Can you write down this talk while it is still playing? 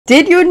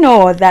Did you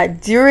know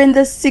that during the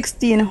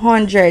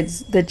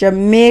 1600s, the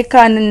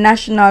Jamaican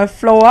national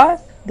flower,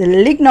 the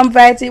Lignum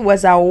Vitae,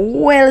 was a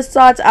well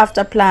sought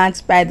after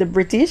plant by the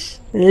British?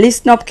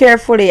 Listen up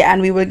carefully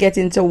and we will get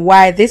into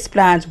why this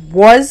plant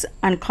was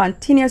and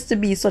continues to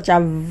be such a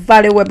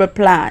valuable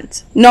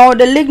plant. Now,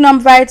 the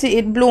Lignum Vitae,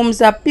 it blooms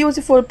a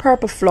beautiful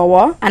purple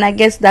flower, and I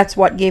guess that's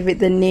what gave it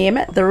the name.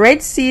 The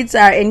red seeds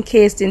are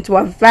encased into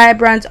a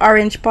vibrant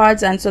orange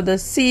pods, and so the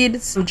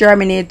seeds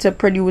germinate to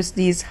produce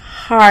these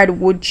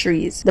hardwood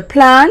trees. The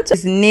plant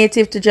is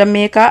native to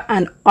Jamaica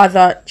and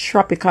other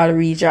tropical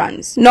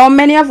regions. Now,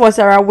 many of us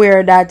are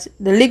aware that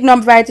the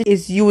Lignum Vitae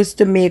is used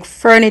to make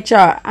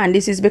furniture, and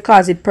this is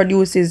because it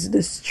produces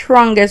the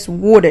strongest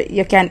wood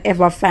you can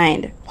ever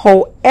find.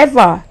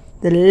 However,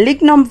 the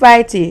Lignum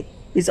Vitae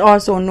is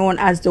also known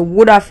as the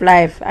wood of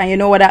life, and you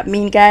know what that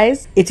means,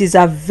 guys? It is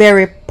a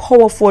very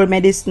powerful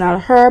medicinal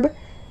herb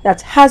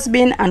that has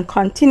been and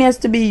continues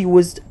to be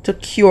used to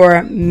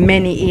cure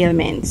many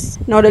ailments.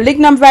 Now, the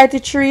Lignum Vitae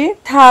tree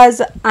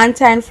has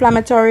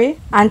anti-inflammatory,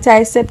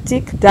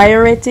 antiseptic,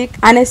 diuretic,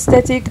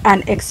 anesthetic,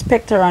 and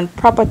expectorant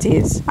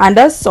properties, and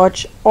as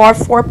such, our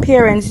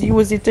foreparents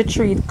use it to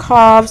treat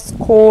coughs,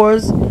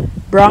 colds,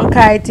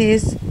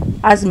 bronchitis,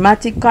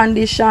 asthmatic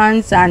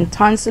conditions, and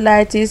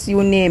tonsillitis,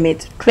 you name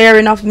it.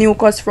 Clearing of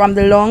mucus from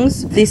the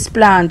lungs, this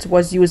plant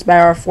was used by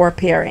our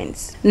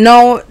foreparents.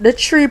 Now, the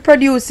tree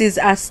produces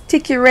a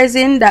sticky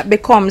resin that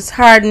becomes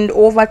hardened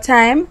over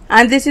time,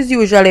 and this is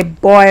usually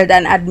boiled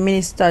and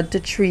administered to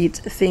treat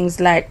things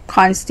like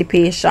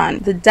constipation.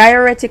 The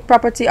diuretic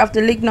property of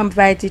the Lignum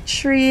Vitae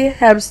tree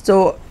helps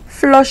to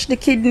flush the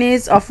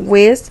kidneys of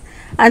waste,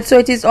 and so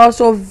it is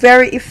also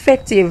very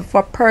effective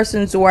for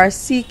persons who are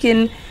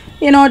seeking,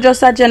 you know,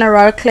 just a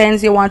general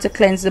cleanse. You want to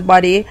cleanse the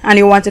body and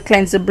you want to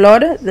cleanse the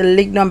blood. The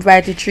Lignum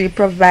Vitae tree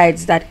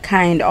provides that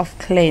kind of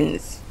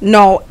cleanse.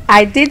 Now,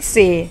 I did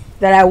say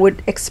that I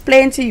would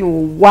explain to you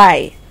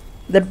why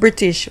the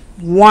British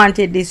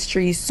wanted this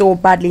tree so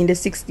badly in the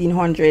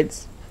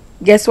 1600s.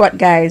 Guess what,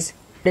 guys?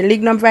 The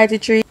Lignum Vitae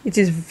tree, it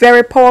is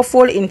very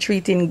powerful in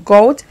treating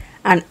gout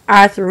and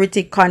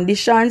arthritic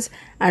conditions,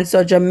 and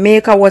so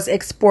Jamaica was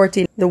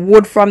exporting the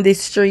wood from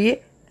this tree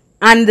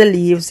and the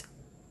leaves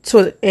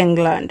to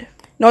England.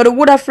 Now, the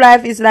wood of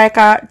life is like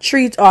a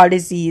treat all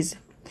disease.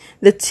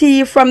 The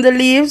tea from the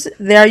leaves,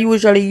 they are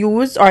usually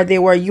used, or they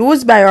were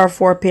used by our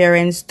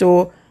foreparents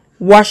to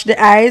wash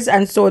the eyes,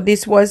 and so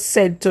this was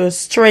said to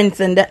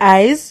strengthen the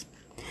eyes.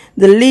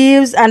 The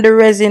leaves and the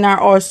resin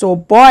are also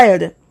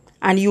boiled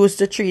and used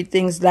to treat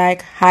things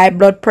like high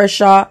blood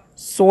pressure,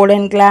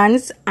 swollen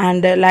glands,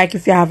 and like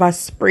if you have a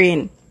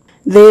sprain.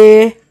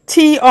 The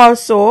tea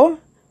also,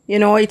 you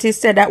know, it is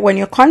said that when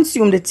you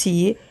consume the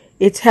tea,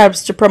 it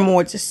helps to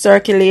promote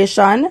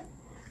circulation.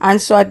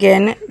 And so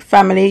again,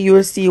 family,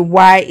 you'll see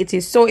why it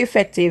is so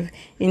effective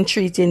in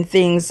treating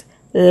things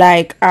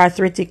like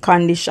arthritic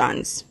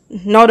conditions.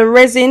 Now, the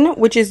resin,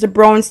 which is the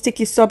brown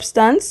sticky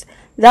substance,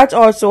 that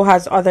also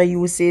has other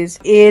uses.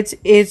 It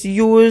is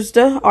used,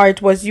 or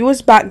it was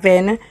used back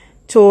then,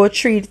 to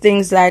treat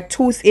things like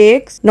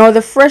toothaches. Now,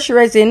 the fresh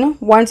resin,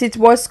 once it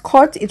was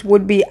cut, it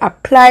would be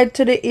applied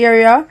to the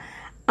area,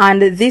 and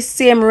this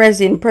same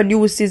resin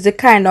produces the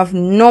kind of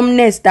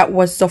numbness that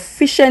was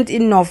sufficient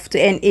enough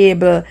to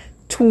enable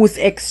tooth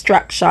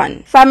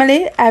extraction.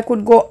 Family, I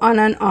could go on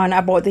and on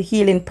about the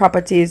healing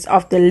properties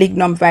of the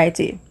Lignum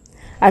Vitae.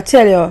 I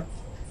tell you,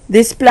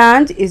 this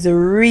plant is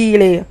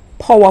really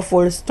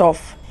powerful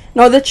stuff.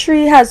 Now, the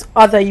tree has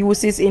other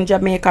uses in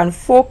Jamaican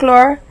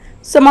folklore.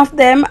 Some of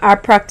them are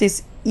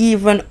practiced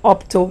even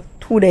up to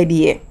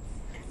today.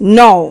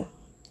 Now,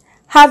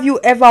 have you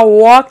ever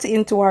walked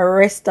into a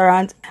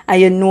restaurant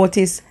and you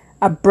notice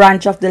a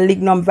branch of the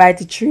Lignum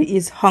Vitae tree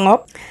is hung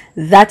up?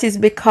 That is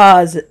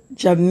because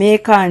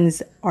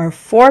Jamaicans, or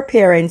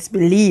foreparents,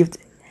 believed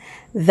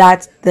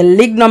that the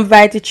Lignum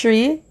Vitae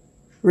tree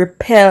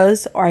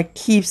repels or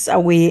keeps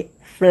away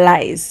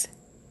flies.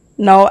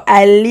 Now,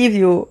 I leave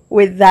you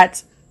with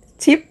that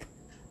tip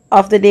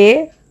of the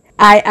day.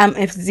 I am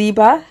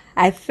Fziba.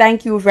 I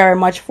thank you very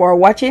much for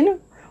watching.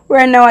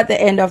 We're now at the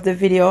end of the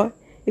video.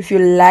 If you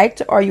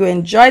liked or you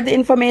enjoyed the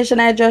information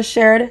I just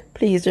shared,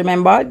 please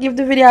remember, give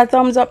the video a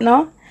thumbs up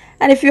now.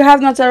 And if you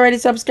have not already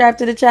subscribed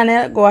to the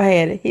channel, go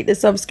ahead, hit the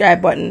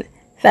subscribe button.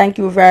 Thank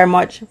you very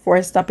much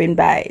for stopping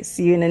by.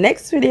 See you in the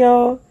next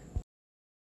video.